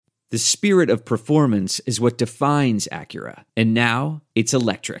The spirit of performance is what defines Acura, and now it's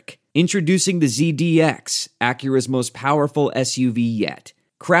electric. Introducing the ZDX, Acura's most powerful SUV yet.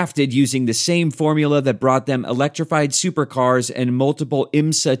 Crafted using the same formula that brought them electrified supercars and multiple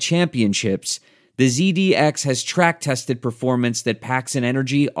IMSA championships, the ZDX has track-tested performance that packs an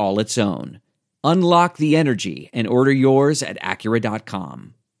energy all its own. Unlock the energy and order yours at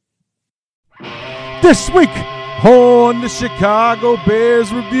Acura.com. This week on the Chicago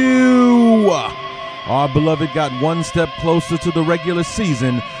Bears Review, our beloved got one step closer to the regular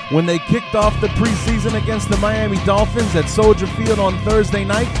season when they kicked off the preseason against the Miami Dolphins at Soldier Field on Thursday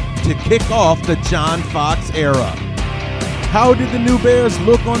night to kick off the John Fox era. How did the new Bears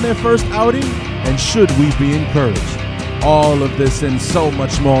look on their first outing, and should we be encouraged? All of this and so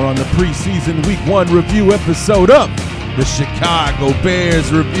much more on the preseason Week 1 review episode of the Chicago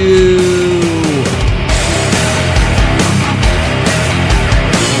Bears Review.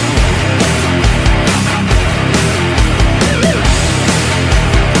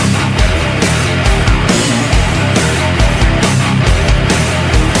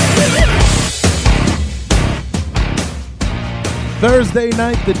 Thursday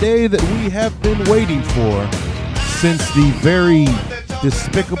night, the day that we have been waiting for since the very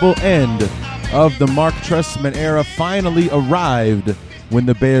despicable end of the Mark Trestman era finally arrived when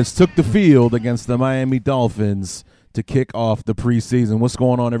the Bears took the field against the Miami Dolphins to kick off the preseason. What's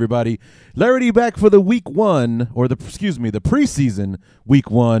going on, everybody? Larry D back for the the preseason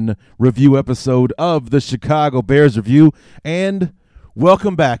Week 1 review episode of the Chicago Bears Review. And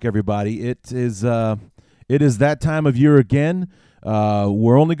welcome back, everybody. It is that time of year again.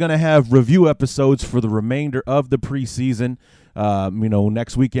 We're only going to have review episodes for the remainder of the preseason.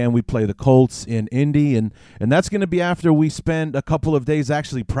 Next weekend we play the Colts in Indy, and that's going to be after we spend a couple of days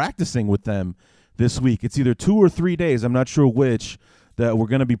actually practicing with them this week. It's either 2 or 3 days, I'm not sure which, that we're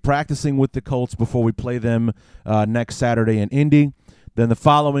going to be practicing with the Colts before we play them next Saturday in Indy. Then the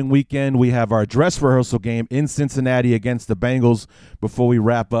following weekend, we have our dress rehearsal game in Cincinnati against the Bengals before we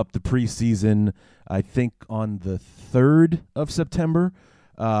wrap up the preseason, I think, on the 3rd of September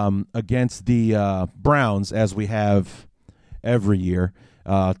against the Browns, as we have every year,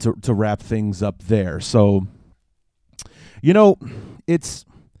 to wrap things up there. So, it's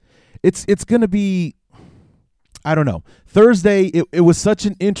going to be, I don't know. Thursday, it was such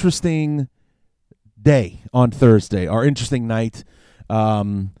an interesting day on Thursday, or interesting night.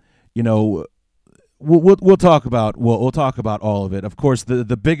 We'll talk about all of it. Of course,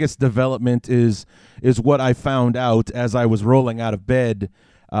 the biggest development is what I found out as I was rolling out of bed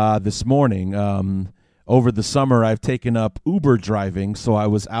this morning. Over the summer, I've taken up Uber driving, so I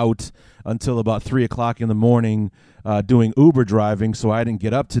was out until about 3 o'clock in the morning doing Uber driving, so I didn't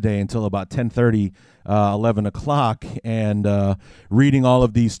get up today until about 10:30, 11 o'clock, and reading all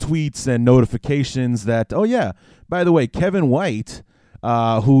of these tweets and notifications that, oh yeah, by the way, Kevin White,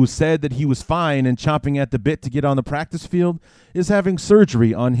 who said that he was fine and chomping at the bit to get on the practice field, is having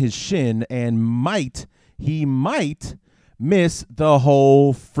surgery on his shin and he might miss the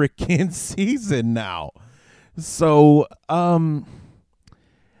whole freaking season now. So,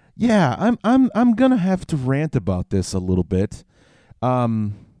 yeah, I'm gonna have to rant about this a little bit, yeah,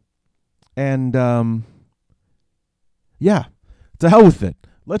 to hell with it.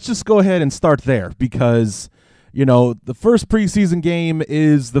 Let's just go ahead and start there because, the first preseason game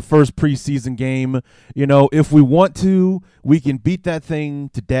is the first preseason game. If we want to, we can beat that thing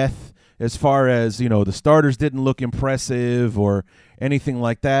to death as far as, the starters didn't look impressive or anything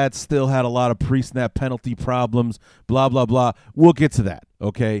like that. Still had a lot of pre-snap penalty problems, blah, blah, blah. We'll get to that,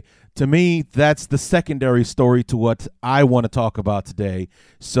 okay? To me, that's the secondary story to what I want to talk about today.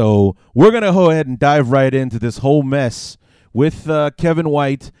 So we're going to go ahead and dive right into this whole mess with Kevin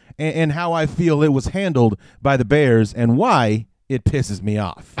White and how I feel it was handled by the Bears and why it pisses me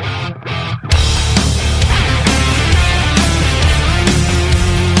off.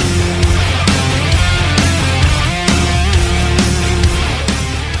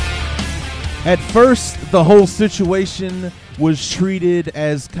 At first, the whole situation was treated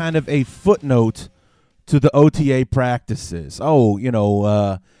as kind of a footnote to the OTA practices. Oh,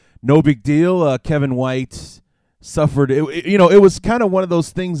 no big deal. Kevin White suffered. It was kind of one of those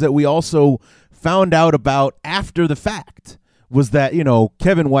things that we also found out about after the fact, was that,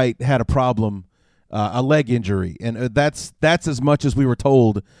 Kevin White had a problem, a leg injury, and that's as much as we were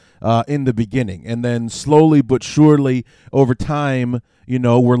told in the beginning. And then slowly but surely over time,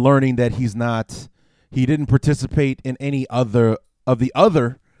 we're learning that he didn't participate in any other of the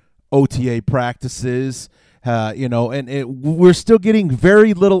other OTA practices, and we're still getting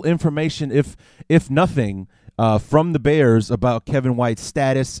very little information, if nothing, from the Bears about Kevin White's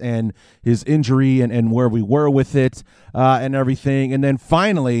status and his injury and where we were with it and everything. And then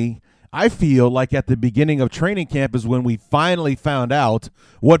finally, I feel like at the beginning of training camp is when we finally found out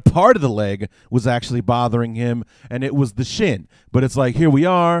what part of the leg was actually bothering him, and it was the shin. But it's like, here we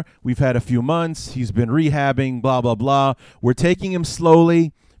are. We've had a few months. He's been rehabbing, blah, blah, blah. We're taking him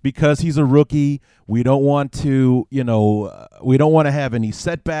slowly because he's a rookie. We don't want to, we don't want to have any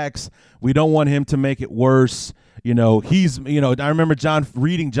setbacks. We don't want him to make it worse. I remember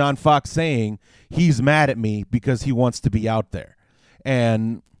reading John Fox saying he's mad at me because he wants to be out there.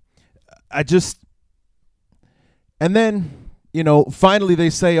 And then, finally they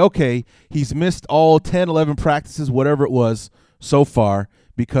say, okay, he's missed all 10, 11 practices, whatever it was so far,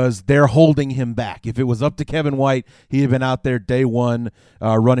 because they're holding him back. If it was up to Kevin White, he'd have been out there day one,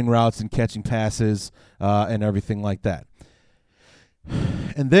 running routes and catching passes and everything like that.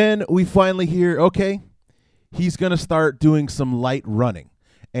 And then we finally hear, okay, he's going to start doing some light running.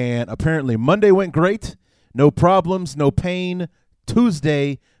 And apparently Monday went great. No problems, no pain.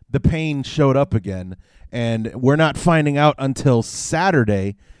 Tuesday, the pain showed up again, and we're not finding out until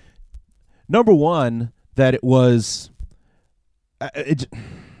Saturday. Number one, that it was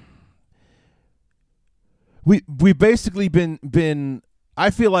we basically been I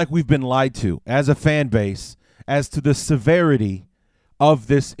feel like we've been lied to as a fan base as to the severity of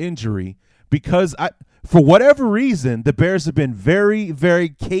this injury, because for whatever reason, the Bears have been very, very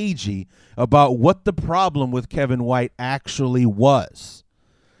cagey about what the problem with Kevin White actually was.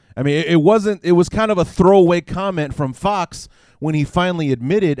 I mean, it was kind of a throwaway comment from Fox when he finally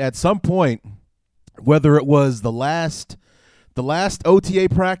admitted at some point, whether it was the last OTA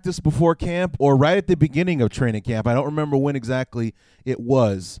practice before camp or right at the beginning of training camp. I don't remember when exactly it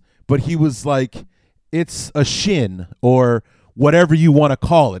was, but he was like, it's a shin or whatever you want to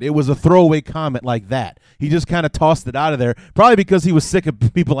call it. It was a throwaway comment like that. He just kind of tossed it out of there, probably because he was sick of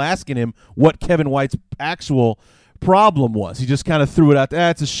people asking him what Kevin White's actual problem was. He just kind of threw it out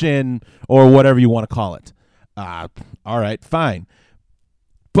there. It's a shin or whatever you want to call it. All right, fine.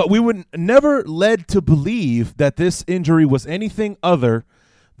 But we were never led to believe that this injury was anything other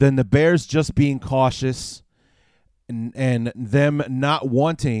than the Bears just being cautious and them not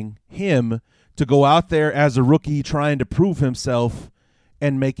wanting him to go out there as a rookie trying to prove himself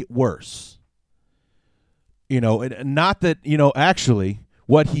and make it worse. Not that, actually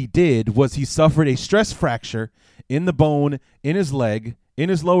what he did was he suffered a stress fracture in the bone, in his leg, in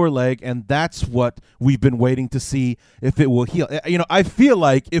his lower leg, and that's what we've been waiting to see if it will heal. I feel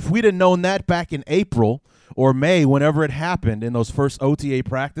like if we'd have known that back in April or May, whenever it happened in those first OTA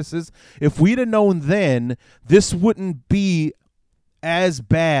practices, if we'd have known then, this wouldn't be as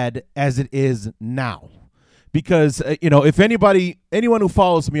bad as it is now. Because, if anyone who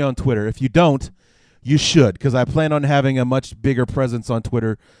follows me on Twitter, if you don't, you should, because I plan on having a much bigger presence on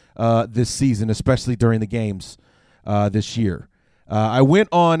Twitter this season, especially during the games this year. I went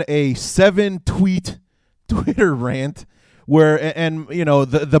on a 7-tweet Twitter rant where,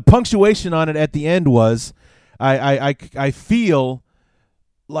 the punctuation on it at the end was, I feel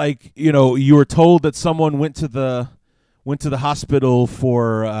like, you were told that someone went to the hospital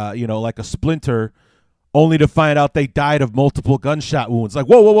for, like a splinter, only to find out they died of multiple gunshot wounds. Like,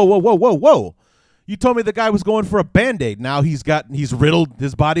 whoa. You told me the guy was going for a Band-Aid. Now he's riddled.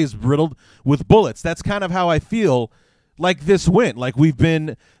 His body is riddled with bullets. That's kind of how I feel like this went. Like we've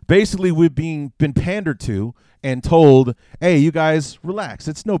been been pandered to and told, hey, you guys relax.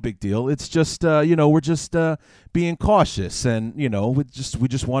 It's no big deal. It's just, we're just being cautious. And, we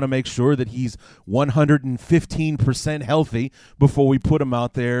just want to make sure that he's 115% healthy before we put him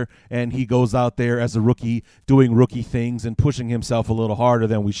out there and he goes out there as a rookie doing rookie things and pushing himself a little harder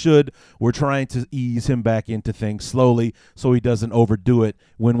than we should. We're trying to ease him back into things slowly so he doesn't overdo it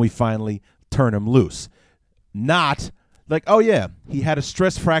when we finally turn him loose. Not like, oh, yeah, he had a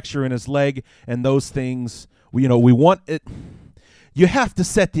stress fracture in his leg and those things. We want it. You have to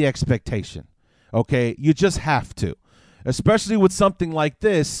set the expectation, okay? You just have to, especially with something like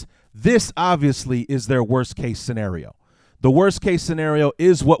this. This obviously is their worst case scenario. The worst case scenario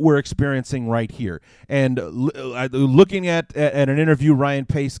is what we're experiencing right here. And looking at an interview Ryan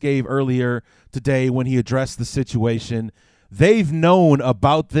Pace gave earlier today when he addressed the situation, they've known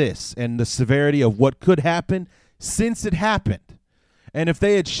about this and the severity of what could happen since it happened. And if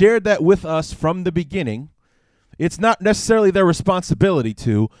they had shared that with us from the beginning, it's not necessarily their responsibility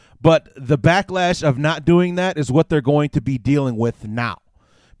to, but the backlash of not doing that is what they're going to be dealing with now,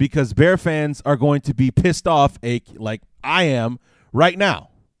 because Bear fans are going to be pissed off, like I am right now.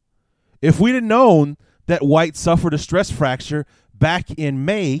 If we'd have known that White suffered a stress fracture back in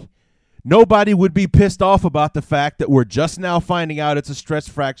May, Nobody would be pissed off about the fact that we're just now finding out it's a stress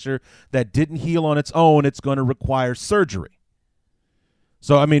fracture that didn't heal on its own. It's going to require surgery.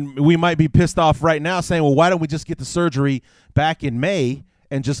 So, I mean, we might be pissed off right now saying, well, why don't we just get the surgery back in May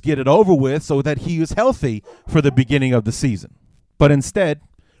and just get it over with so that he is healthy for the beginning of the season? But instead,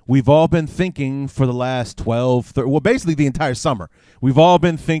 we've all been thinking for the last 12, basically the entire summer, we've all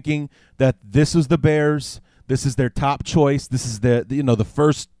been thinking that this is the Bears. This is their top choice. This is the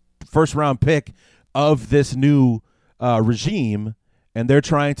first round pick of this new regime, and they're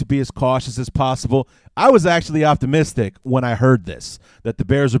trying to be as cautious as possible. I was actually optimistic when I heard this, that the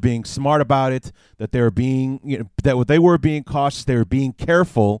Bears were being smart about it, that they were being, that they were being cautious, they were being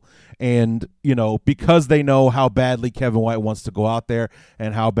careful, and because they know how badly Kevin White wants to go out there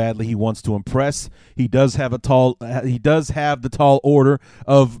and how badly he wants to impress, he does have the tall order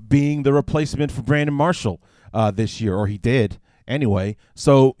of being the replacement for Brandon Marshall this year, or he did. Anyway,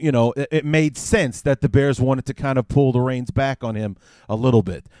 so, it made sense that the Bears wanted to kind of pull the reins back on him a little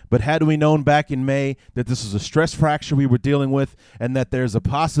bit. But had we known back in May that this was a stress fracture we were dealing with and that there's a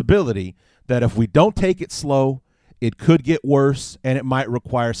possibility that if we don't take it slow, it could get worse and it might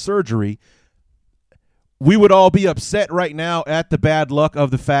require surgery, we would all be upset right now at the bad luck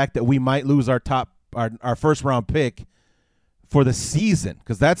of the fact that we might lose our first round pick for the season,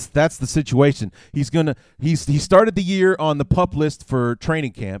 because that's the situation. He started the year on the PUP list for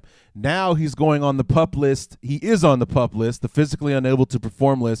training camp. Now he's going on the PUP list. He is on the PUP list, the physically unable to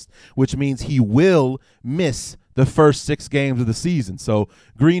perform list, which means he will miss the first 6 games of the season. So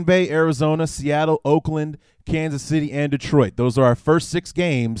Green Bay, Arizona, Seattle, Oakland, Kansas City, and Detroit. Those are our first 6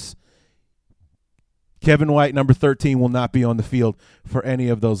 games. Kevin White, number 13, will not be on the field for any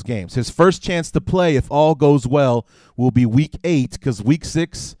of those games. His first chance to play, if all goes well, will be Week 8, because Week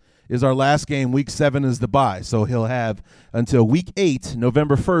 6 is our last game. Week 7 is the bye. So he'll have until Week 8,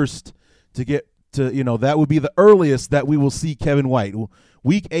 November 1st, to get to, that would be the earliest that we will see Kevin White.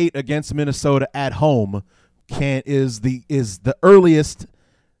 Week 8 against Minnesota at home is the earliest,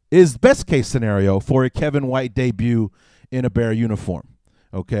 is best case scenario for a Kevin White debut in a Bear uniform.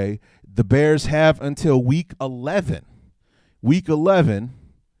 Okay, the Bears have until Week 11. Week 11,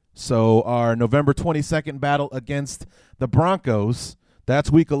 so our November 22nd battle against the Broncos,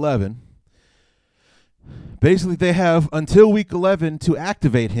 that's Week 11. Basically, they have until Week 11 to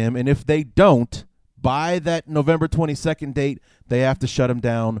activate him, and if they don't, by that November 22nd date, they have to shut him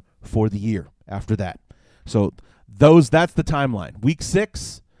down for the year after that. So that's the timeline. Week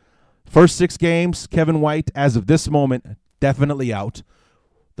 6, first 6 games, Kevin White, as of this moment, definitely out.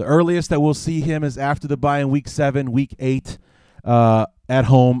 The earliest that we'll see him is after the bye in Week 7, Week 8 at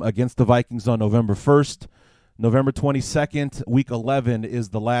home against the Vikings on November 1st. November 22nd, Week 11 is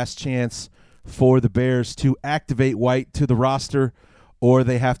the last chance for the Bears to activate White to the roster, or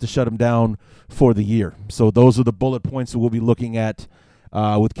they have to shut him down for the year. So those are the bullet points that we'll be looking at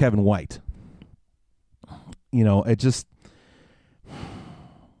with Kevin White. It just,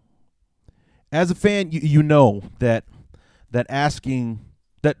 as a fan, you know that asking.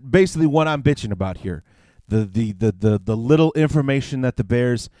 That basically what I'm bitching about here, the little information that the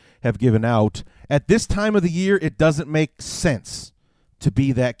Bears have given out at this time of the year, it doesn't make sense to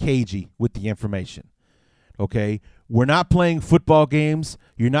be that cagey with the information. Okay, we're not playing football games.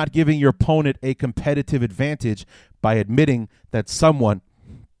 You're not giving your opponent a competitive advantage by admitting that someone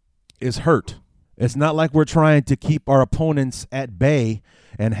is hurt. It's not like we're trying to keep our opponents at bay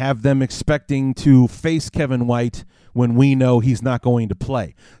and have them expecting to face Kevin White when we know he's not going to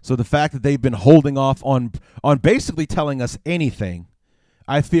play. So the fact that they've been holding off on basically telling us anything,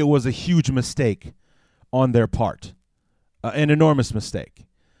 I feel was a huge mistake on their part, an enormous mistake.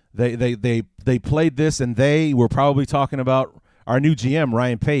 They played this, and they were probably talking about our new GM,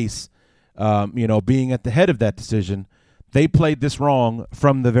 Ryan Pace, being at the head of that decision. They played this wrong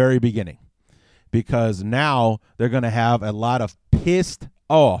from the very beginning, because now they're going to have a lot of pissed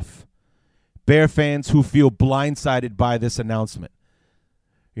off Bear fans who feel blindsided by this announcement,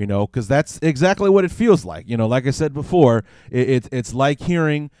 because that's exactly what it feels like. Like I said before, it's like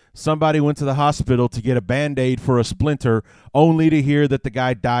hearing somebody went to the hospital to get a Band-Aid for a splinter only to hear that the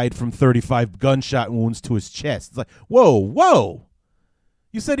guy died from 35 gunshot wounds to his chest. It's like, whoa.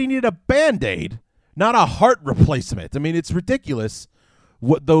 You said he needed a Band-Aid, not a heart replacement. I mean, it's ridiculous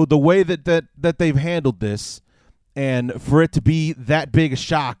the way that they've handled this, and for it to be that big a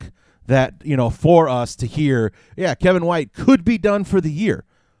shock that, for us to hear, Kevin White could be done for the year.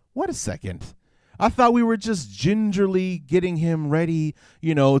 What a second. I thought we were just gingerly getting him ready,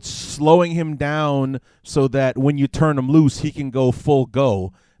 slowing him down so that when you turn him loose, he can go full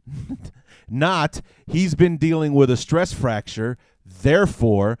go. Not, he's been dealing with a stress fracture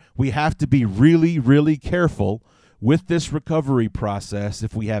Therefore, we have to be really, really careful with this recovery process.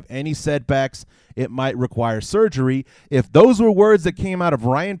 If we have any setbacks, it might require surgery. If those were words that came out of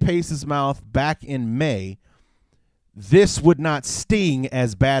Ryan Pace's mouth back in May, this would not sting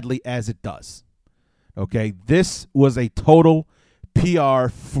as badly as it does. Okay, this was a total PR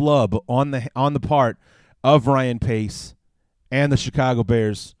flub on the part of Ryan Pace and the Chicago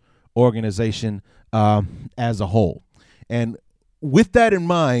Bears organization as a whole. And with that in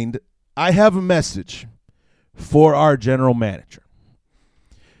mind, I have a message for our general manager.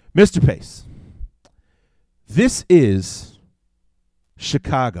 Mr. Pace, this is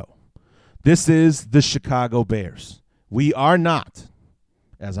Chicago. This is the Chicago Bears. We are not,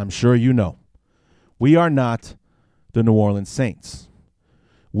 as I'm sure you know, we are not the New Orleans Saints.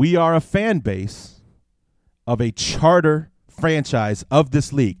 We are a fan base of a charter franchise of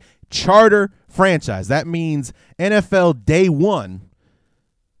this league. Charter franchise. That means NFL Day One,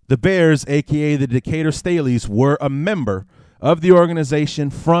 the Bears, a.k.a. the Decatur Staleys, were a member of the organization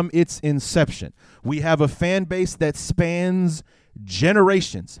from its inception. We have a fan base that spans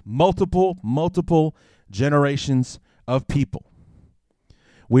generations, multiple generations of people.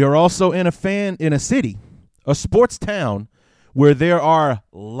 We are also in a city, a sports town, where there are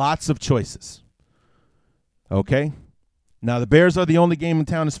lots of choices. Okay? Now, the Bears are the only game in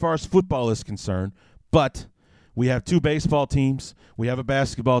town as far as football is concerned, but we have 2 baseball teams. We have a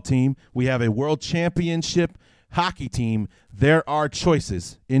basketball team. We have a world championship hockey team. There are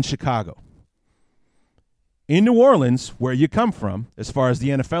choices in Chicago. In New Orleans, where you come from, as far as the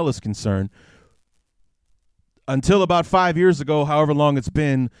NFL is concerned, until about 5 years ago, however long it's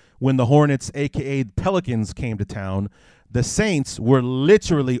been, when the Hornets, a.k.a. Pelicans, came to town, the Saints were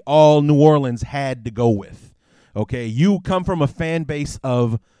literally all New Orleans had to go with. Okay, you come from a fan base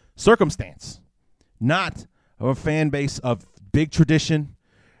of circumstance, not a fan base of big tradition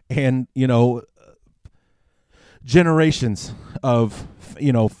and, generations of,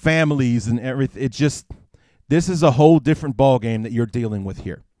 families and everything. This is a whole different ballgame that you're dealing with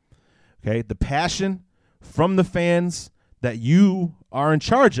here. Okay, the passion from the fans that you are in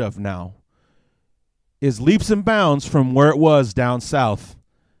charge of now is leaps and bounds from where it was down south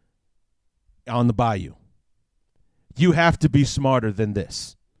on the bayou. You have to be smarter than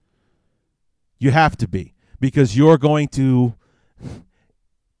this. You have to be, because you're going to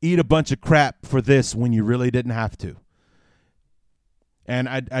eat a bunch of crap for this when you really didn't have to. And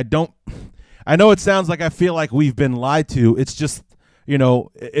I know it sounds like I feel like we've been lied to. It's just,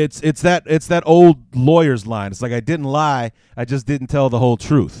 it's that old lawyer's line. It's like, I didn't lie, I just didn't tell the whole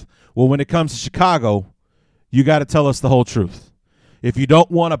truth. Well, when it comes to Chicago, you got to tell us the whole truth. If you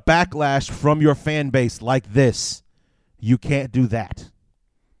don't want a backlash from your fan base like this, you can't do that.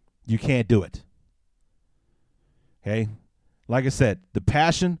 You can't do it. Okay? Like I said, the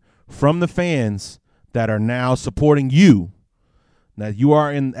passion from the fans that are now supporting you, that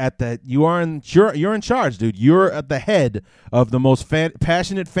you're in charge, dude. You're at the head of the most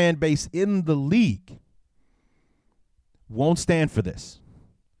passionate fan base in the league. Won't stand for this.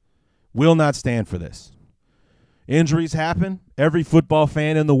 Will not stand for this. Injuries happen. Every football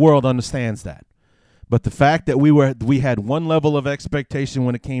fan in the world understands that. But the fact that we had one level of expectation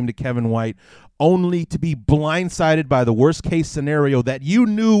when it came to Kevin White, only to be blindsided by the worst case scenario that you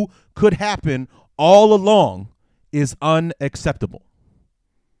knew could happen all along, is unacceptable.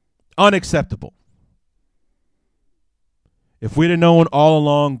 Unacceptable. If we'd have known all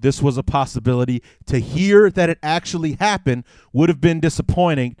along this was a possibility, to hear that it actually happened would have been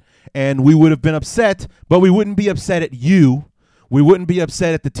disappointing, and we would have been upset, but we wouldn't be upset at you. We wouldn't be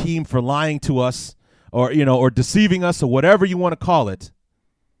upset at the team for lying to us or deceiving us or whatever you want to call it.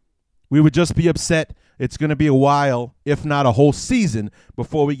 We would just be upset. It's going to be a while, if not a whole season,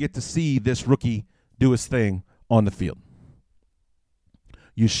 before we get to see this rookie do his thing on the field.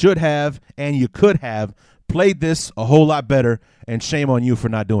 You should have, and you could have, played this a whole lot better, and shame on you for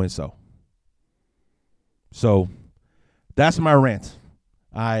not doing so. So that's my rant.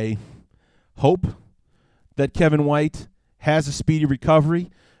 I hope that Kevin White has a speedy recovery.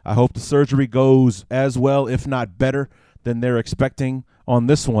 I hope the surgery goes as well, if not better, than they're expecting on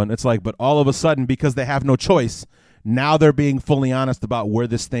this one. It's like, but all of a sudden, because they have no choice, now they're being fully honest about where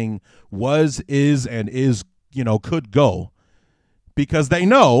this thing was, is, and could go. Because they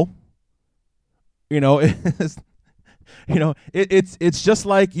know, it's just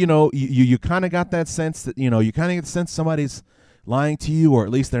like, you kind of got that sense that, you kind of get the sense somebody's lying to you, or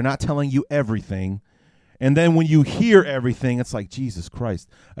at least they're not telling you everything. And then when you hear everything, it's like, Jesus Christ,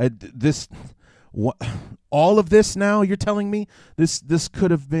 all of this now you're telling me this could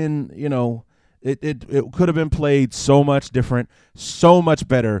have been, It could have been played so much different, so much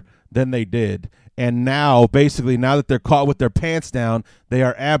better than they did. And now, basically, now that they're caught with their pants down, they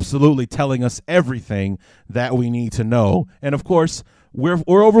are absolutely telling us everything that we need to know. And, of course, we're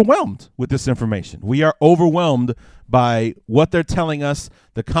overwhelmed with this information. We are overwhelmed by what they're telling us,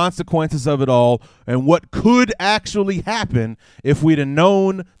 the consequences of it all, and what could actually happen if we'd have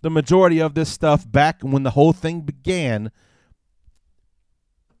known the majority of this stuff back when the whole thing began.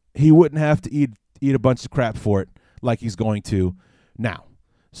 He wouldn't have to eat a bunch of crap for it like he's going to now.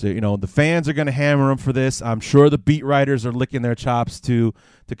 So, the fans are going to hammer him for this. I'm sure the beat writers are licking their chops to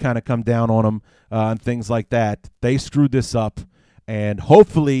kind of come down on him and things like that. They screwed this up, and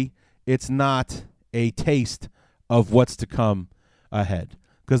hopefully it's not a taste of what's to come ahead.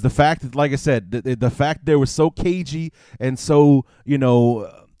 Because the fact that, like I said, the fact they were so cagey and so,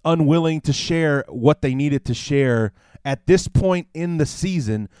 unwilling to share what they needed to share at this point in the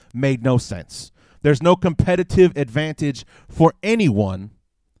season made no sense. There's no competitive advantage for anyone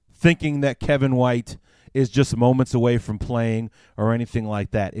thinking that Kevin White is just moments away from playing or anything like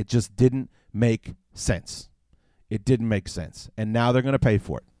that. It just didn't make sense. It didn't make sense. And now they're going to pay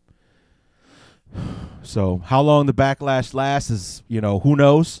for it. So how long the backlash lasts is, who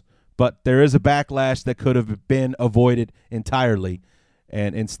knows? But there is a backlash that could have been avoided entirely.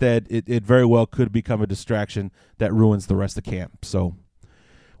 And instead, it very well could become a distraction that ruins the rest of camp. So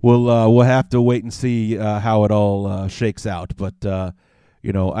we'll have to wait and see how it all shakes out. But,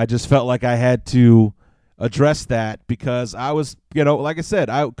 I just felt like I had to address that because I was, like I said,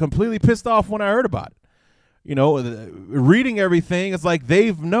 I completely pissed off when I heard about it. Reading everything, it's like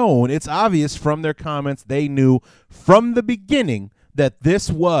they've known. It's obvious from their comments. They knew from the beginning that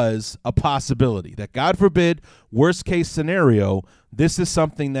this was a possibility, that God forbid, worst case scenario, this is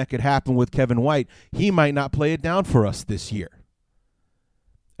something that could happen with Kevin White. He might not play it down for us this year.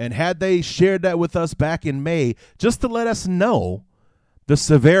 And had they shared that with us back in May, just to let us know the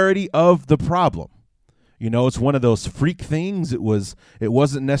severity of the problem. It's one of those freak things. It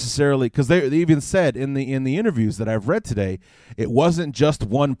wasn't necessarily, because they even said in the interviews that I've read today, it wasn't just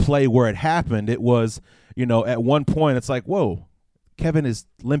one play where it happened. It was, at one point it's like, whoa, Kevin is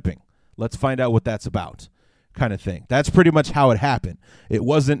limping. Let's find out what that's about, kind of thing. That's pretty much how it happened. It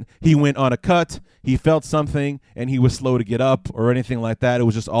wasn't he went on a cut, he felt something, and he was slow to get up or anything like that. It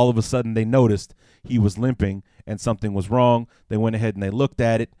was just all of a sudden they noticed he was limping and something was wrong. They went ahead and they looked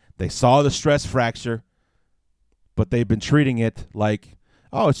at it. They saw the stress fracture, but they've been treating it like,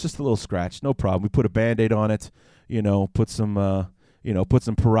 oh, it's just a little scratch, no problem. We put a Band-Aid on it, put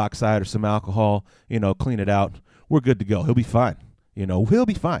some peroxide or some alcohol, clean it out. We're good to go. He'll be fine. He'll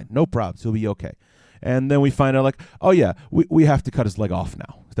be fine. No problems. He'll be okay. And then we find out, like, oh yeah, we have to cut his leg off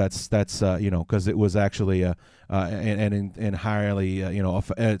now. That's because it was actually and highly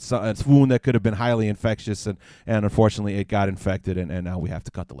it's a wound that could have been highly infectious, and unfortunately it got infected, and now we have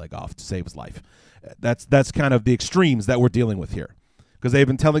to cut the leg off to save his life. That's kind of the extremes that we're dealing with here, because they've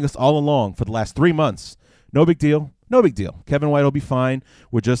been telling us all along for the last 3 months, no big deal, no big deal. Kevin White will be fine.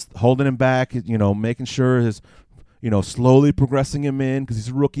 We're just holding him back, making sure his slowly progressing him in because he's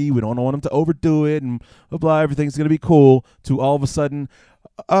a rookie. We don't want him to overdo it and blah, blah, everything's going to be cool, to all of a sudden,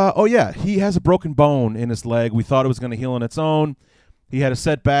 oh, yeah, he has a broken bone in his leg. We thought it was going to heal on its own. He had a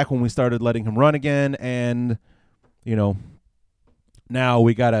setback when we started letting him run again, and, now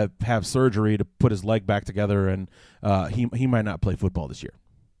we got to have surgery to put his leg back together, and he might not play football this year.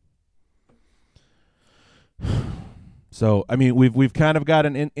 So, I mean, we've kind of got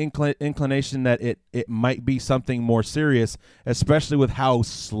an inclination that it might be something more serious, especially with how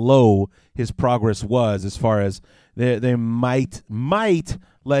slow his progress was, as far as they might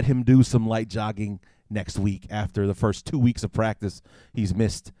let him do some light jogging next week after the first 2 weeks of practice he's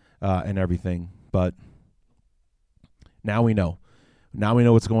missed and everything. But now we know. Now we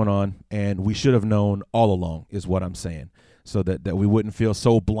know what's going on, and we should have known all along is what I'm saying, so that we wouldn't feel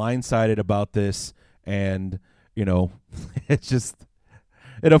so blindsided about this. And it's just,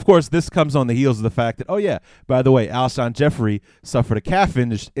 and of course, this comes on the heels of the fact that, oh yeah, by the way, Alshon Jeffrey suffered a calf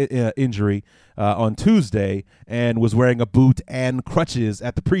injury on Tuesday and was wearing a boot and crutches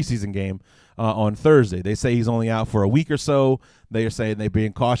at the preseason game on Thursday. They say he's only out for a week or so. They are saying they're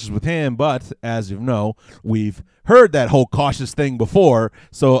being cautious with him, but as you know, we've heard that whole cautious thing before.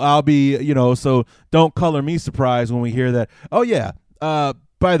 So I'll be, so don't color me surprised when we hear that. Oh yeah.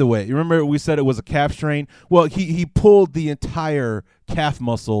 By the way, you remember we said it was a calf strain? Well, he pulled the entire calf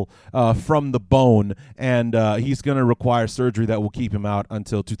muscle from the bone, and he's going to require surgery that will keep him out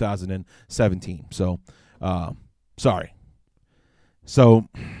until 2017. So, sorry. So,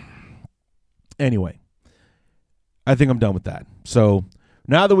 anyway, I think I'm done with that. So,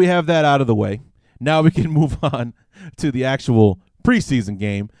 now that we have that out of the way, now we can move on to the actual preseason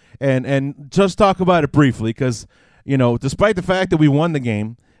game and just talk about it briefly because, despite the fact that we won the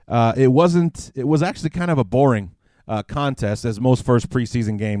game, it was actually kind of a boring contest, as most first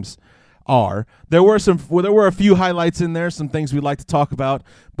preseason games are. There were a few highlights in there, some things we'd like to talk about,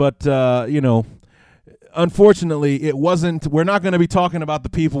 but unfortunately, it wasn't. We're not going to be talking about the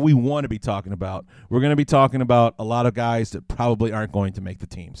people we want to be talking about. We're going to be talking about a lot of guys that probably aren't going to make the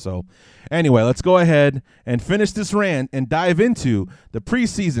team. So anyway, let's go ahead and finish this rant and dive into the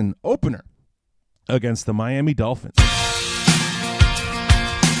preseason opener against the Miami Dolphins.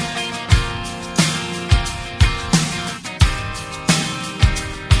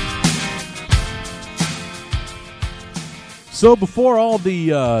 So before all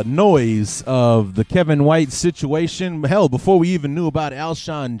the noise of the Kevin White situation, hell, before we even knew about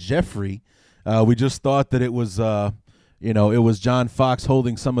Alshon Jeffrey, we just thought that it was, it was John Fox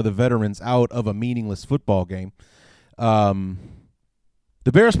holding some of the veterans out of a meaningless football game.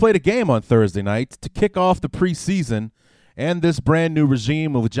 The Bears played a game on Thursday night to kick off the preseason and this brand new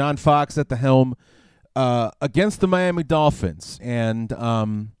regime with John Fox at the helm against the Miami Dolphins. And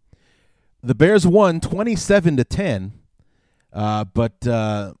the Bears won 27-10. But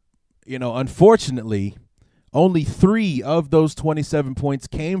unfortunately, only 3 of those 27 points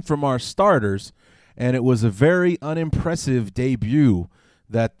came from our starters, and it was a very unimpressive debut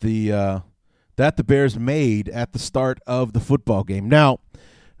that the Bears made at the start of the football game. Now,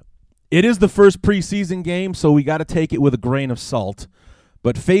 it is the first preseason game, so we got to take it with a grain of salt.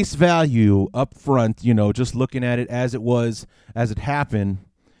 But face value up front, just looking at it as it happened,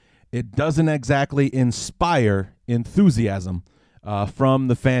 it doesn't exactly inspire enthusiasm from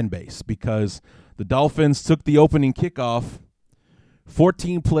the fan base because the Dolphins took the opening kickoff,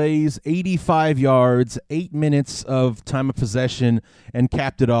 14 plays, 85 yards, 8 minutes of time of possession, and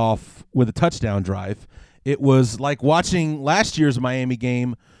capped it off with a touchdown drive. It was like watching last year's Miami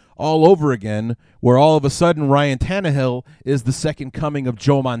game all over again, where all of a sudden Ryan Tannehill is the second coming of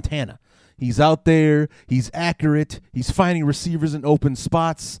Joe Montana. He's out there. He's accurate. He's finding receivers in open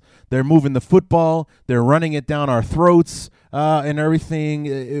spots. They're moving the football. They're running it down our throats and everything.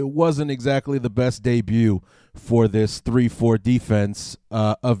 It wasn't exactly the best debut for this 3-4 defense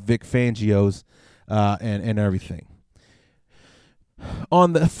of Vic Fangio's and everything.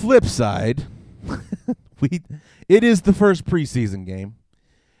 On the flip side, it is the first preseason game,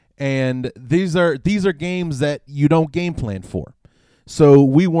 and these are games that you don't game plan for. So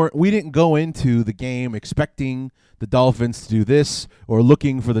we didn't go into the game expecting the Dolphins to do this or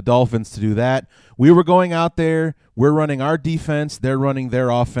looking for the Dolphins to do that. We were going out there, we're running our defense, they're running their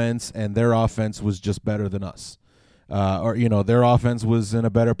offense, and their offense was just better than us. Their offense was in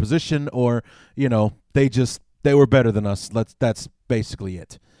a better position, or, they were better than us. That's basically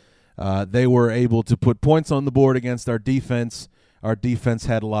it. They were able to put points on the board against our defense. Our defense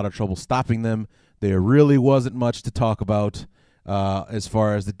had a lot of trouble stopping them. There really wasn't much to talk about as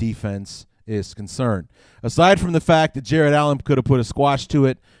far as the defense is concerned. Aside from the fact that Jared Allen could have put a squash to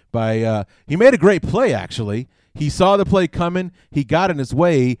it by he made a great play, actually. He saw the play coming. He got in his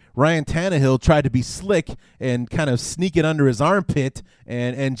way. Ryan Tannehill tried to be slick and kind of sneak it under his armpit,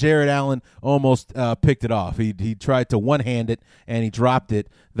 and Jared Allen almost picked it off. He tried to one-hand it, and he dropped it.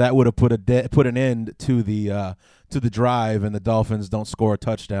 That would have put an end to the drive, and the Dolphins don't score a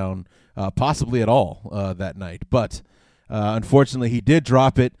touchdown possibly at all that night. But unfortunately, he did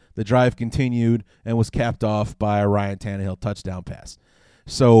drop it. The drive continued and was capped off by a Ryan Tannehill touchdown pass.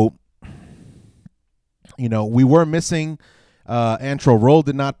 So, we were missing. Antro Roll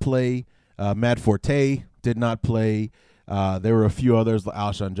did not play. Matt Forte did not play. There were a few others,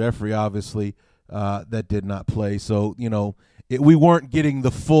 Alshon Jeffrey, obviously, that did not play. So, we weren't getting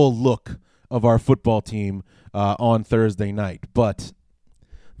the full look of our football team on Thursday night. But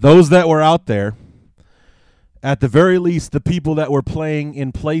those that were out there, at the very least, the people that were playing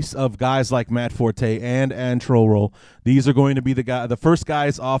in place of guys like Matt Forte and Antro Roll, these are going to be the first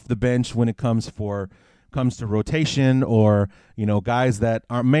guys off the bench when it comes to rotation, or guys that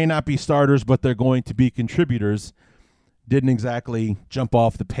may not be starters, but they're going to be contributors. Didn't exactly jump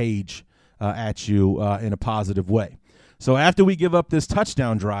off the page at you in a positive way. So after we give up this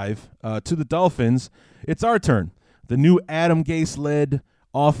touchdown drive to the Dolphins, it's our turn. The new Adam Gase-led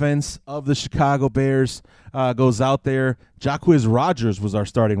offense of the Chicago Bears goes out there. Jacquizz Rodgers was our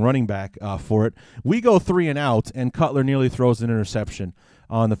starting running back for it. We go 3 and out, and Cutler nearly throws an interception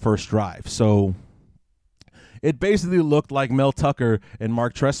on the first drive. So it basically looked like Mel Tucker and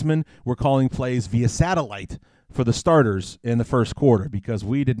Mark Trestman were calling plays via satellite for the starters in the first quarter, because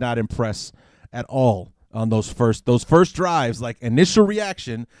we did not impress at all on those first drives, like initial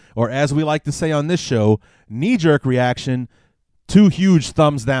reaction, or as we like to say on this show, knee-jerk reaction, 2 huge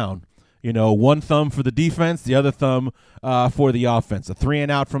thumbs down. One thumb for the defense, the other thumb for the offense. A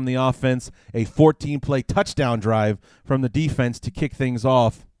 3-and-out from the offense, a 14-play touchdown drive from the defense to kick things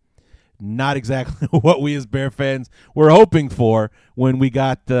off. Not exactly what we as Bear fans were hoping for when we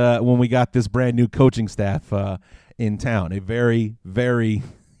got this brand new coaching staff in town. A very, very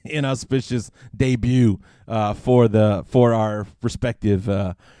inauspicious debut for our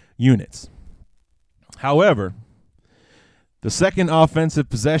respective units. However, the second offensive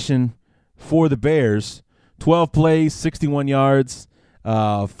possession for the Bears, 12 plays, 61 yards,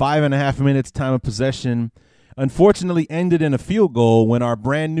 5.5 minutes time of possession, unfortunately ended in a field goal when our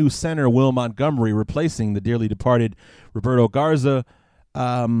brand new center, Will Montgomery, replacing the dearly departed Roberto Garza,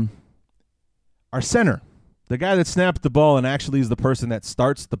 our center, the guy that snapped the ball and actually is the person that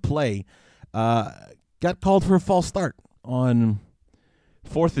starts the play, got called for a false start on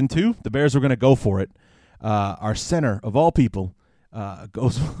 4th and 2. The Bears were going to go for it. Our center, of all people,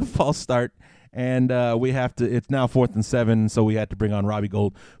 goes for a false start, and we have to. It's now 4th and 7, so we had to bring on Robbie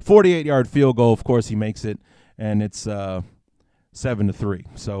Gould. 48-yard field goal. Of course, he makes it, and it's 7-3.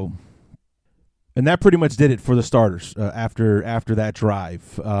 So, and that pretty much did it for the starters after that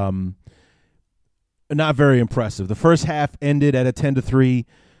drive. Not very impressive. The first half ended at a 10-3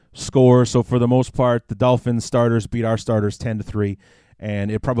 score. So for the most part, the Dolphins starters beat our starters 10-3.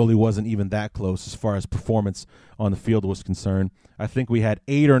 And it probably wasn't even that close as far as performance on the field was concerned. I think we had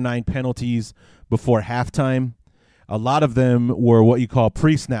 8 or 9 penalties before halftime. A lot of them were what you call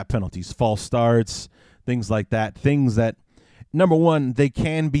pre-snap penalties, false starts, things like that. Things that, number one, they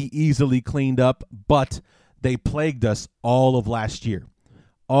can be easily cleaned up, but they plagued us all of last year.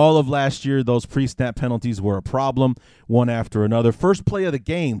 All of last year, those pre-snap penalties were a problem, one after another. First play of the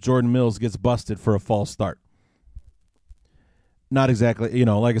game, Jordan Mills gets busted for a false start. Not exactly,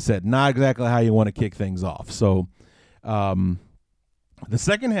 like I said, not exactly how you want to kick things off. So the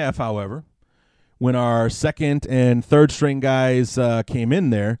second half, however, when our second and third string guys came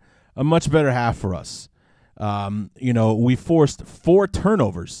in there, a much better half for us. We forced 4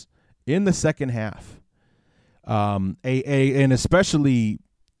 turnovers in the second half. An especially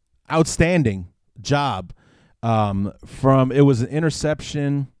outstanding job it was an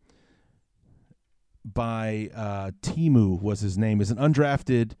interception by Timu was his name. Is an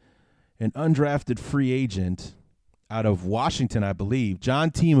undrafted free agent out of Washington, I believe. John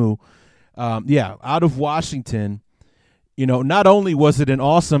Timu, out of Washington. Not only was it an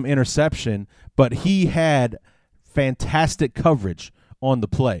awesome interception, but he had fantastic coverage on the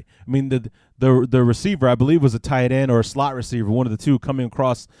play. I mean, the receiver, I believe, was a tight end or a slot receiver, one of the two, coming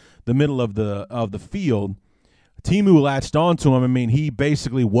across the middle of the field. Timu latched onto him. I mean, he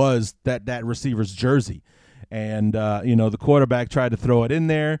basically was that receiver's jersey. And, the quarterback tried to throw it in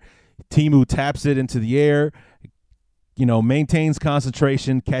there. Timu taps it into the air, maintains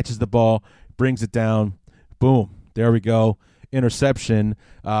concentration, catches the ball, brings it down. Boom. There we go. Interception.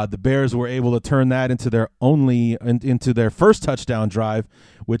 The Bears were able to turn that into their first touchdown drive,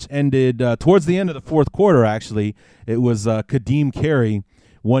 which ended towards the end of the fourth quarter, actually. It was Kadeem Carey,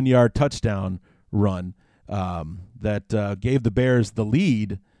 1-yard touchdown run. That gave the Bears the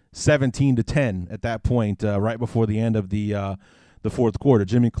lead 17-10 at that point, right before the end of the fourth quarter.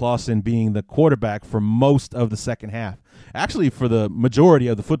 Jimmy Clausen being the quarterback for most of the second half, actually for the majority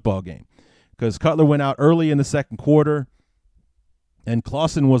of the football game, because Cutler went out early in the second quarter, and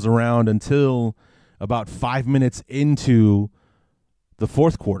Clausen was around until about 5 minutes into the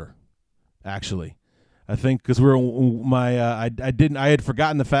fourth quarter, actually. I think because I had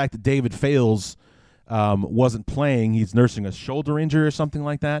forgotten the fact that David Fales wasn't playing. He's nursing a shoulder injury or something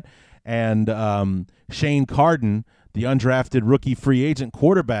like that. And Shane Carden, the undrafted rookie free agent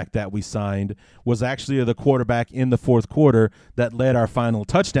quarterback that we signed, was actually the quarterback in the fourth quarter that led our final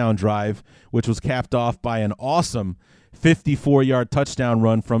touchdown drive, which was capped off by an awesome 54-yard touchdown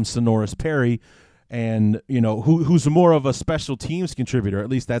run from Sonoris Perry. And, who's more of a special teams contributor. At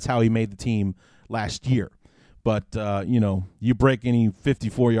least that's how he made the team last year. But, you break any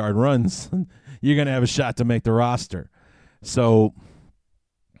 54-yard runs, you're going to have a shot to make the roster. So,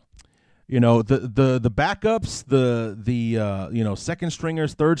 the backups, the second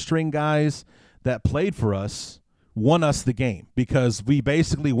stringers, third string guys that played for us won us the game, because we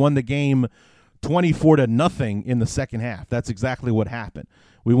basically won the game 24-0 in the second half. That's exactly what happened.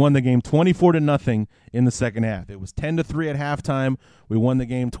 We won the game 24-0 in the second half. It was 10-3 at halftime. We won the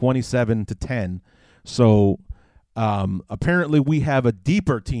game 27-10. So apparently we have a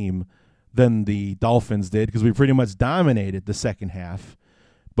deeper team than the Dolphins did, because we pretty much dominated the second half.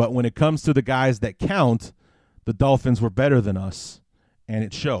 But when it comes to the guys that count, the Dolphins were better than us, and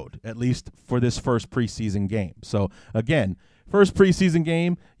it showed, at least for this first preseason game. So, again, first preseason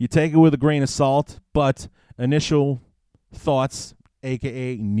game, you take it with a grain of salt, but initial thoughts,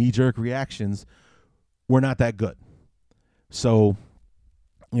 a.k.a. knee-jerk reactions, were not that good. So,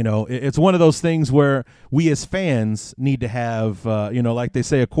 it's one of those things where we as fans need to have, like they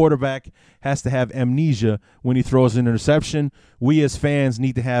say, a quarterback has to have amnesia when he throws an interception. We as fans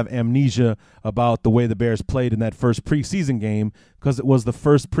need to have amnesia about the way the Bears played in that first preseason game, because it was the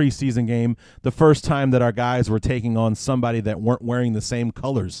first preseason game, the first time that our guys were taking on somebody that weren't wearing the same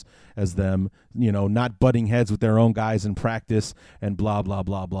colors as them, not butting heads with their own guys in practice and blah, blah,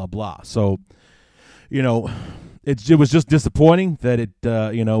 blah, blah, blah. So, it was just disappointing that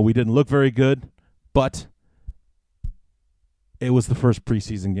we didn't look very good, but it was the first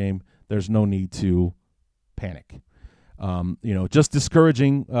preseason game. There's no need to panic. Just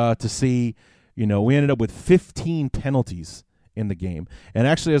discouraging to see, we ended up with 15 penalties in the game. And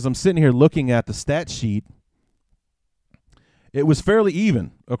actually, as I'm sitting here looking at the stat sheet, it was fairly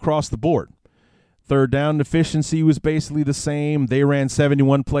even across the board. Third down efficiency was basically the same. They ran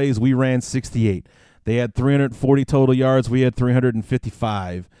 71 plays. We ran 68. They had 340 total yards. We had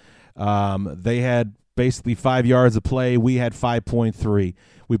 355. They had basically 5 yards of play. We had 5.3.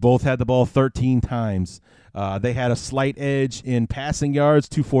 We both had the ball 13 times. They had a slight edge in passing yards,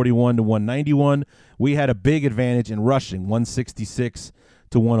 241 to 191. We had a big advantage in rushing, 166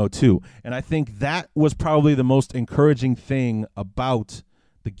 to 102. And I think that was probably the most encouraging thing about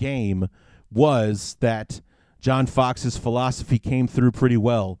the game, was that John Fox's philosophy came through pretty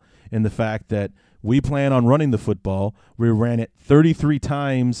well in the fact that we plan on running the football. We ran it 33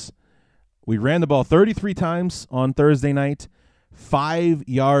 times. We ran the ball 33 times on Thursday night, 5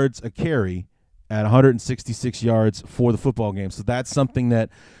 yards a carry at 166 yards for the football game. So that's something that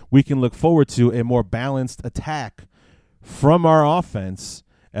we can look forward to, a more balanced attack from our offense,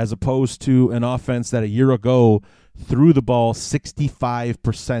 as opposed to an offense that a year ago threw the ball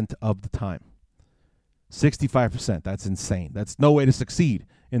 65% of the time. 65%. That's insane. That's no way to succeed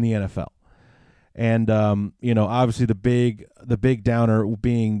in the NFL. And, obviously the big downer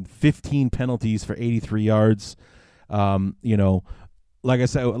being 15 penalties for 83 yards. Like I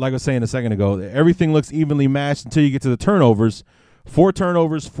was saying a second ago, everything looks evenly matched until you get to the turnovers. 4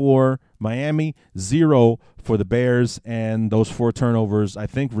 turnovers for Miami, 0 for the Bears, and those 4 turnovers, I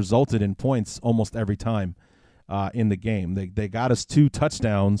think, resulted in points almost every time in the game. They got us 2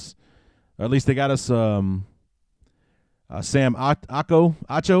 touchdowns, or at least they got us Sam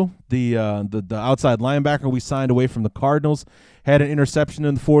Acho, the outside linebacker we signed away from the Cardinals, had an interception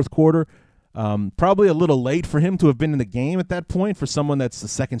in the fourth quarter. Probably a little late for him to have been in the game at that point for someone that's the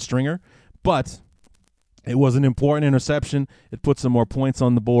second stringer, but it was an important interception. It put some more points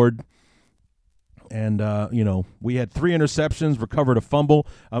on the board. And, we had 3 interceptions, recovered a fumble.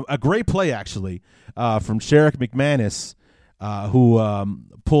 A great play, actually, from Sherrick McManus, who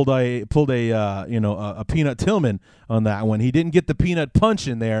pulled a Peanut Tillman on that one. He didn't get the peanut punch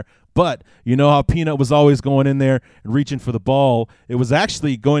in there, but you know how Peanut was always going in there and reaching for the ball. It was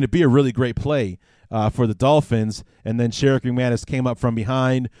actually going to be a really great play for the Dolphins, and then Sherrick McManus came up from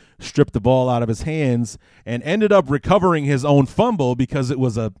behind, stripped the ball out of his hands, and ended up recovering his own fumble because it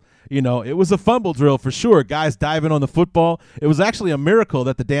was a fumble drill for sure. Guys diving on the football. It was actually a miracle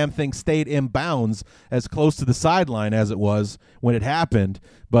that the damn thing stayed in bounds as close to the sideline as it was when it happened.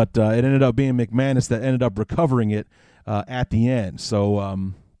 But it ended up being McManus that ended up recovering it at the end.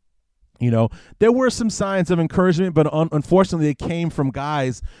 So, there were some signs of encouragement, but unfortunately it came from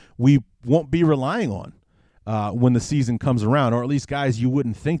guys we won't be relying on when the season comes around, or at least guys you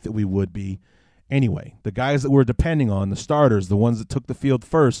wouldn't think that we would be. Anyway, the guys that we're depending on, the starters, the ones that took the field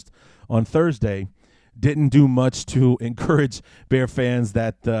first on Thursday, didn't do much to encourage Bear fans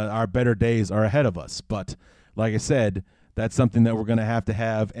that our better days are ahead of us. But like I said, that's something that we're going to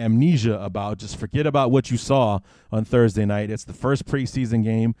have amnesia about. Just forget about what you saw on Thursday night. It's the first preseason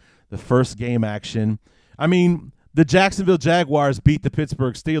game, the first game action. I mean, the Jacksonville Jaguars beat the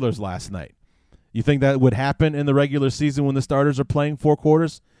Pittsburgh Steelers last night. You think that would happen in the regular season when the starters are playing 4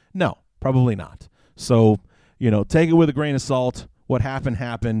 quarters? No. Probably not. So, take it with a grain of salt. What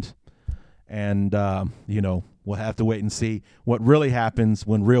happened. And, we'll have to wait and see what really happens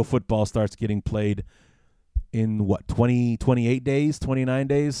when real football starts getting played in, 28 days, 29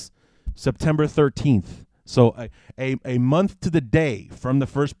 days? September 13th. So a month to the day from the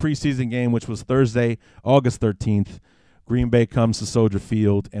first preseason game, which was Thursday, August 13th, Green Bay comes to Soldier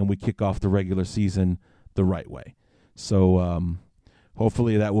Field, and we kick off the regular season the right way. So,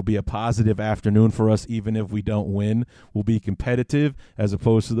 hopefully that will be a positive afternoon for us. Even if we don't win, we'll be competitive as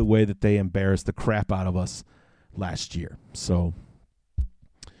opposed to the way that they embarrassed the crap out of us last year. So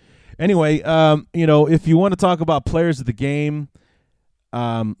anyway, if you want to talk about players of the game,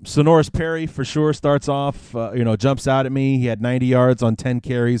 Sonoris Perry for sure starts off, jumps out at me. He had 90 yards on 10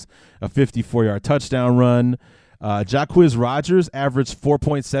 carries, a 54-yard touchdown run. Jacquizz Rodgers averaged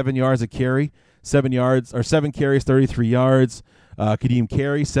 4.7 yards a carry, 7 carries, 33 yards. Kadeem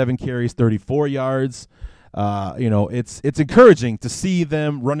Carey, 7 carries, 34 yards. It's encouraging to see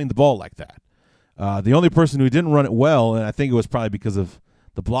them running the ball like that. The only person who didn't run it well, and I think it was probably because of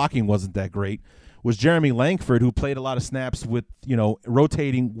the blocking wasn't that great, was Jeremy Langford, who played a lot of snaps with,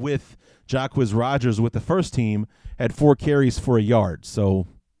 rotating with Jacquizz Rodgers with the first team, had 4 carries for a yard. So,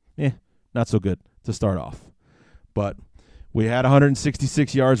 not so good to start off. But we had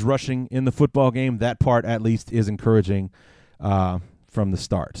 166 yards rushing in the football game. That part, at least, is encouraging from the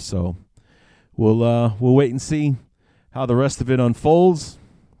start. So we'll wait and see how the rest of it unfolds.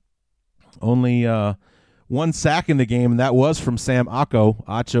 Only 1 sack in the game, and that was from Sam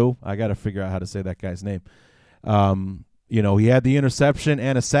Acho. I got to figure out how to say that guy's name. He had the interception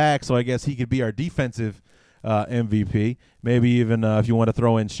and a sack, so I guess he could be our defensive MVP. Maybe even if you want to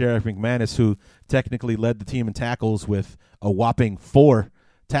throw in Sheriff McManus, who technically led the team in tackles with a whopping 4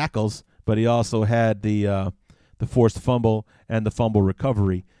 tackles, but he also had the forced fumble and the fumble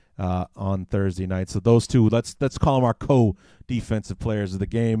recovery on Thursday night. So those two, let's call them our co-defensive players of the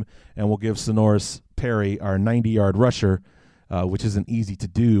game, and we'll give Sonoris Perry our 90-yard rusher, which isn't easy to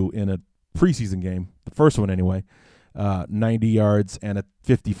do in a preseason game, the first one anyway. 90 yards and a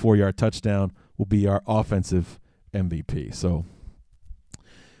 54-yard touchdown will be our offensive MVP. So,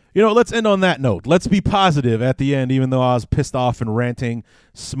 let's end on that note. Let's be positive at the end, even though I was pissed off and ranting,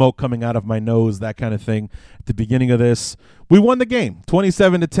 smoke coming out of my nose, that kind of thing at the beginning of this. We won the game,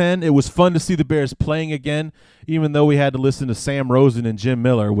 27-10. It was fun to see the Bears playing again, even though we had to listen to Sam Rosen and Jim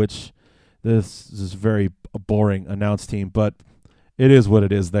Miller, which this is very boring announced team, but it is what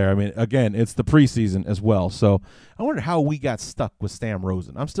it is there. I mean, again, it's the preseason as well. So I wonder how we got stuck with Sam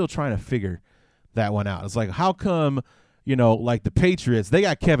Rosen. I'm still trying to figure that one out. It's like, how come, like the Patriots, they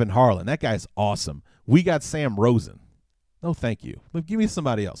got Kevin Harlan. That guy's awesome. We got Sam Rosen. No, thank you. Give me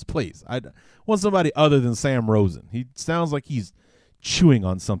somebody else, please. I want somebody other than Sam Rosen. He sounds like he's chewing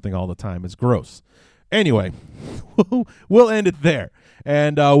on something all the time. It's gross. Anyway, we'll end it there.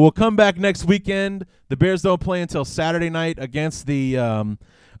 And we'll come back next weekend. The Bears don't play until Saturday night against the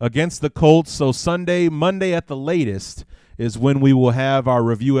Colts. So Monday at the latest is when we will have our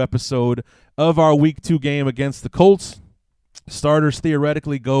review episode of our Week 2 game against the Colts. Starters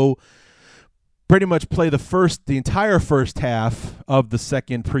theoretically go pretty much play the entire first half of the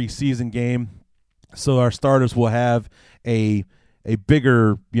second preseason game. So our starters will have a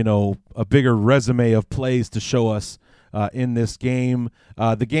bigger resume of plays to show us in this game.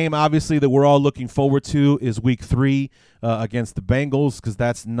 The game, obviously, that we're all looking forward to is Week 3 against the Bengals, because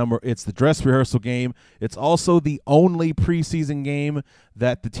it's the dress rehearsal game. It's also the only preseason game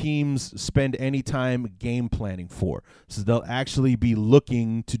that the teams spend any time game planning for. So they'll actually be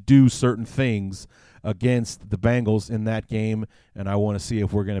looking to do certain things against the Bengals in that game, and I want to see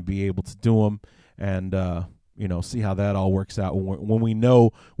if we're going to be able to do them and see how that all works out when we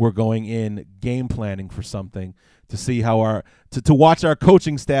know we're going in game planning for something, to see how to watch our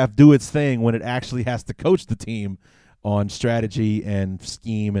coaching staff do its thing when it actually has to coach the team on strategy and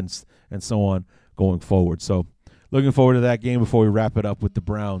scheme and so on going forward. So looking forward to that game before we wrap it up with the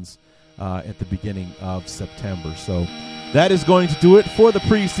Browns at the beginning of September. So that is going to do it for the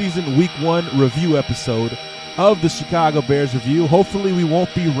preseason Week 1 review episode of the Chicago Bears Review. Hopefully we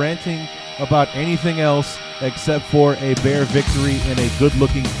won't be ranting about anything else except for a Bear victory in a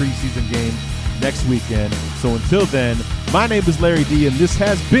good-looking preseason game next weekend. So until then, my name is Larry D, and this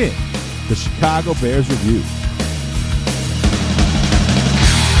has been the Chicago Bears Review.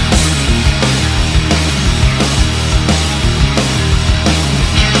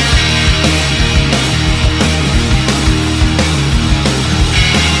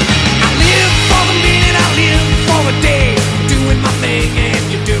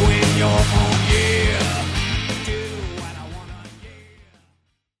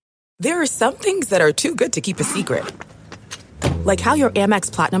 There are some things that are too good to keep a secret. Like how your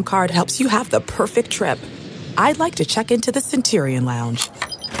Amex Platinum card helps you have the perfect trip. I'd like to check into the Centurion Lounge.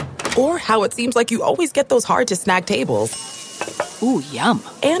 Or how it seems like you always get those hard-to-snag tables. Ooh, yum.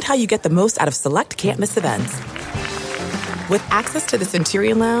 And how you get the most out of select can't-miss events. With access to the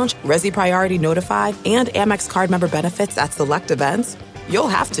Centurion Lounge, Resi Priority Notified, and Amex card member benefits at select events, you'll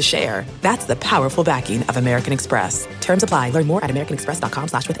have to share. That's the powerful backing of American Express. Terms apply. Learn more at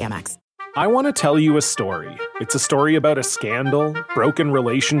americanexpress.com/withAmex. I want to tell you a story. It's a story about a scandal, broken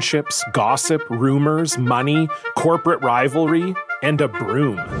relationships, gossip, rumors, money, corporate rivalry, and a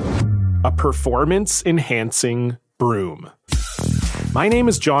broom. A performance-enhancing broom. My name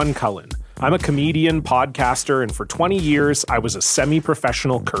is John Cullen. I'm a comedian, podcaster, and for 20 years, I was a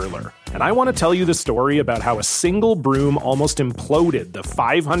semi-professional curler. And I want to tell you the story about how a single broom almost imploded the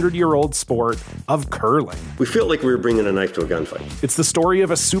 500-year-old sport of curling. We feel like we were bringing a knife to a gunfight. It's the story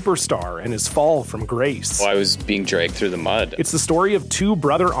of a superstar and his fall from grace. Well, I was being dragged through the mud. It's the story of two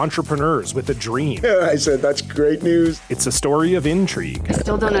brother entrepreneurs with a dream. I said, that's great news. It's a story of intrigue. I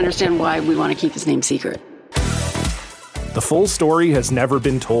still don't understand why we want to keep his name secret. The full story has never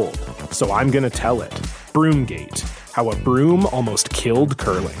been told, so I'm going to tell it. Broomgate, how a broom almost killed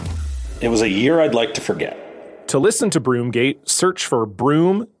curling. It was a year I'd like to forget. To listen to Broomgate, search for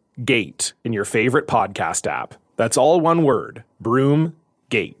Broomgate in your favorite podcast app. That's all one word,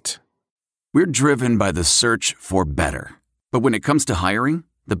 Broomgate. We're driven by the search for better. But when it comes to hiring,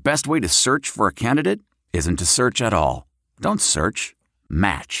 the best way to search for a candidate isn't to search at all. Don't search,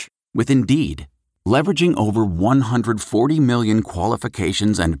 match with Indeed. Leveraging over 140 million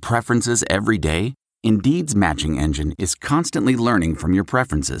qualifications and preferences every day, Indeed's matching engine is constantly learning from your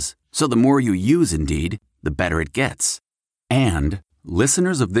preferences. So the more you use Indeed, the better it gets. And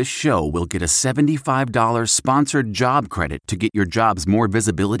listeners of this show will get a $75 sponsored job credit to get your jobs more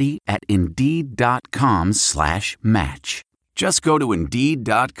visibility at Indeed.com/match. Just go to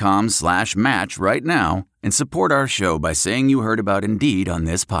Indeed.com/match right now and support our show by saying you heard about Indeed on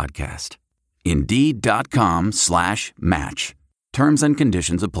this podcast. Indeed.com/match. Terms and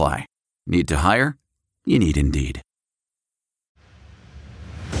conditions apply. Need to hire? You need Indeed.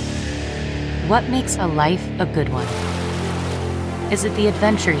 What makes a life a good one? Is it the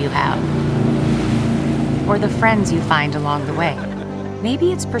adventure you have? Or the friends you find along the way?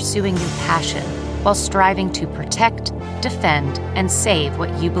 Maybe it's pursuing your passion while striving to protect, defend, and save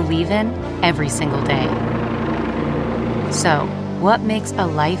what you believe in every single day. So, what makes a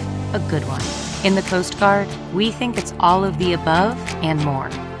life a good one? In the Coast Guard, we think it's all of the above and more,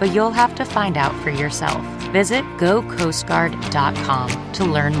 but you'll have to find out for yourself. Visit GoCoastGuard.com to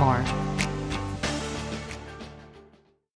learn more.